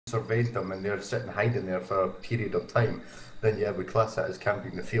surveyed them and they're sitting hiding there for a period of time, then yeah, we class that as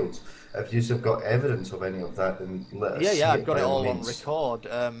camping the fields. If you've got evidence of any of that, then let us see Yeah, it I've got by it all all on means. record.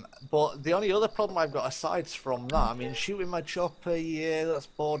 But the only other problem I've got aside from that, I mean, shooting my chopper, yeah, that's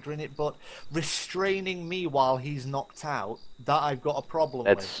bordering it, but restraining me while he's knocked out, that I've got a problem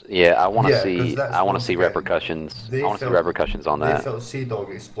with. Yeah. I want to Yeah, 'cause see. that's I want to once see again, repercussions. they I want to see felt- repercussions on They that. felt Sea Dog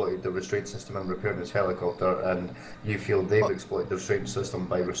exploited the restraint system and repairing his helicopter, and you feel they've exploited the restraint system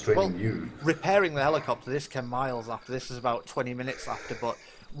by restraining you. Repairing the helicopter, this came miles after. This is about 20 minutes after, but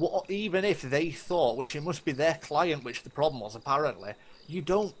even if they thought, which it must be their client, which the problem was apparently, you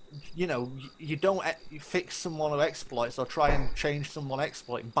don't fix someone who exploits or try and change someone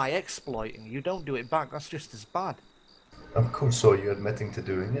exploiting by exploiting. You don't do it back. That's just as bad. Of course, so you're admitting to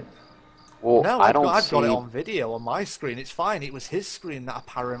doing it? Well, No, I don't I've see. got it on video on my screen. It's fine. It was his screen that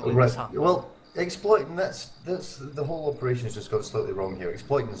apparently was Right. happening. Well, exploiting, that's the whole operation's just got slightly wrong here.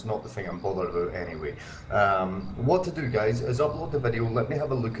 Exploiting is not the thing I'm bothered about anyway. What to do, guys, is upload the video, let me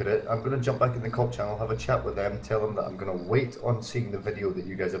have a look at it. I'm going to jump back in the cop channel, have a chat with them, tell them that I'm going to wait on seeing the video that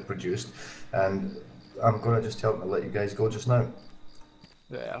you guys have produced, and I'm going to just tell them to let you guys go just now.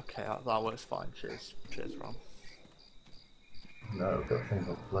 Yeah, okay, that works fine. Cheers, Ron. No, I've got to think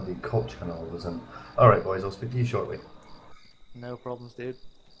what bloody cop channel I was in. Alright boys, I'll speak to you shortly. No problems, dude.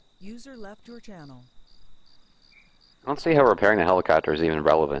 User left your channel. I don't see how repairing the helicopter is even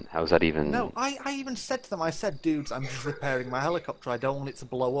relevant. How is that even? No, I even said to them, I said, dudes, I'm just repairing my helicopter. I don't want it to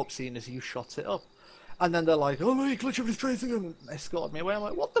blow up, seeing as you shot it up. And then they're like, oh no, you glitch of restraints again, and escorted me away. I'm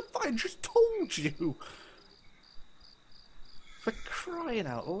like, what the fuck? I just told you. For crying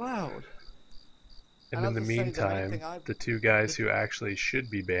out loud. And in the meantime, the two guys who actually should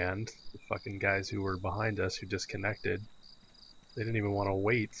be banned, the fucking guys who were behind us who disconnected, they didn't even want to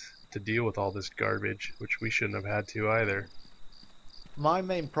wait to deal with all this garbage, which we shouldn't have had to either. My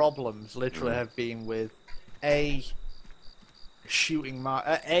main problems literally have been with camping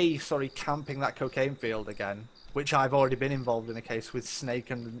that cocaine field again, which I've already been involved in a case with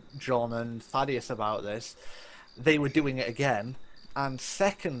Snake and John and Thaddeus about this. They were doing it again, and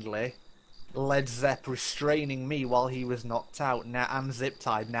secondly, Led Zepp restraining me while he was knocked out and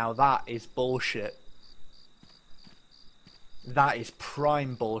zip-tied. Now that is bullshit. That is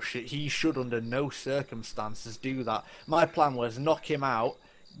prime bullshit. He should under no circumstances do that. My plan was knock him out,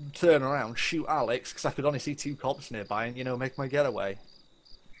 turn around, shoot Alex, because I could only see two cops nearby, and, you know, make my getaway.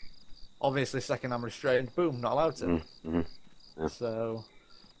 Obviously, second I'm restrained, boom, not allowed to. Mm-hmm. Yeah. So...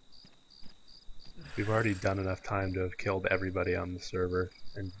 We've already done enough time to have killed everybody on the server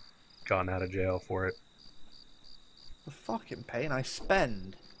and gotten out of jail for it. The fucking pain. I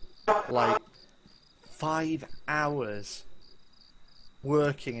spend like 5 hours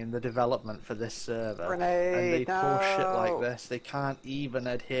working in the development for this server, and they pull shit like this. They can't even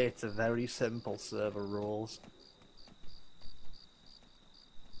adhere to very simple server rules.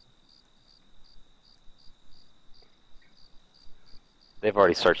 They've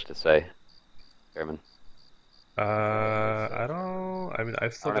already searched to say, Chairman. I mean,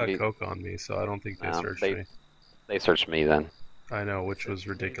 I've still got coke on me, so I don't think they searched me. They searched me then. I know, which was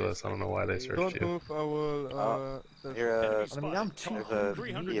ridiculous. I don't know why they searched you. Don't move, I will, I mean, I'm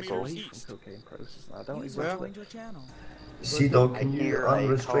 200 meters away from cocaine processing. I don't exactly... Sea Dog, can you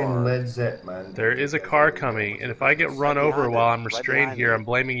unrestrain Led Zepp, man? There is a car coming, and if I get run over while I'm restrained here, I'm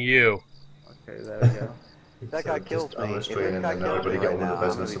blaming you. Okay, there we go. That guy killed me. Unrestraining and everybody get on with the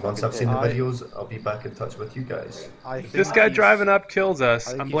business. And once I've seen the videos, I'll be back in touch with you guys. If this guy driving up kills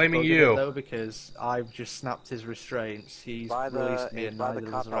us, I'm blaming you. Though, because I've just snapped his restraints. He's released me and neither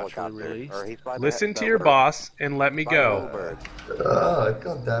of us are actually released. Listen to your boss and let me go. Oh,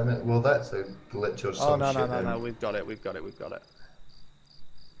 god damn it. Well, that's a glitch or some shit. Oh, no, we've got it.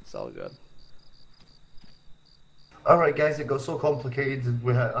 It's all good. Alright guys, it got so complicated.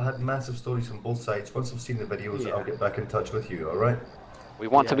 I had massive stories from both sides. Once I've seen the videos, I'll get back in touch with you, alright? We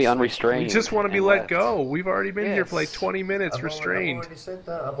want to be unrestrained. We just want to be let go. We've already been here for like 20 minutes restrained.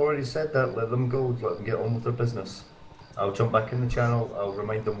 I've already said that. Let them go. Let them get on with their business. I'll jump back in the channel. I'll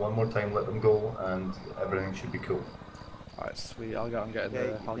remind them one more time. Let them go, and everything should be cool. Alright, sweet. I'll go and get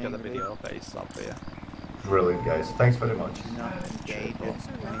the video based up for you. Brilliant, guys. Thanks very much. Not gay,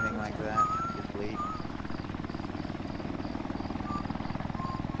 anything like that. Just leave.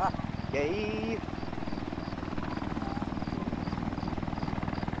 Gay.